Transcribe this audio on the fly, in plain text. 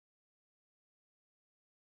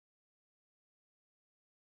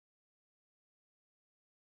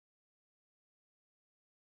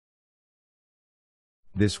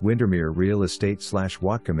This Windermere Real Estate /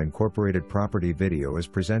 Whatcom Incorporated property video is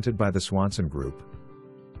presented by the Swanson Group.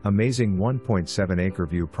 Amazing 1.7 acre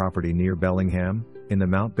view property near Bellingham, in the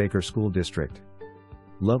Mount Baker School District.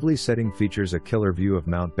 Lovely setting features a killer view of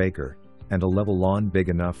Mount Baker, and a level lawn big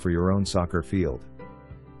enough for your own soccer field.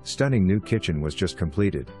 Stunning new kitchen was just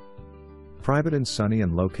completed. Private and sunny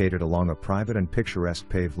and located along a private and picturesque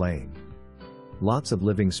paved lane. Lots of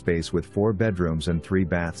living space with 4 bedrooms and 3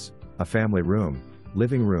 baths, a family room,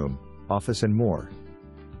 living room, office and more.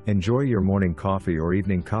 Enjoy your morning coffee or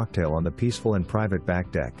evening cocktail on the peaceful and private back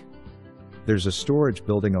deck. There's a storage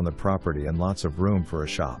building on the property and lots of room for a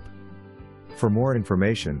shop. For more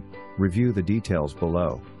information, review the details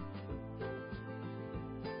below.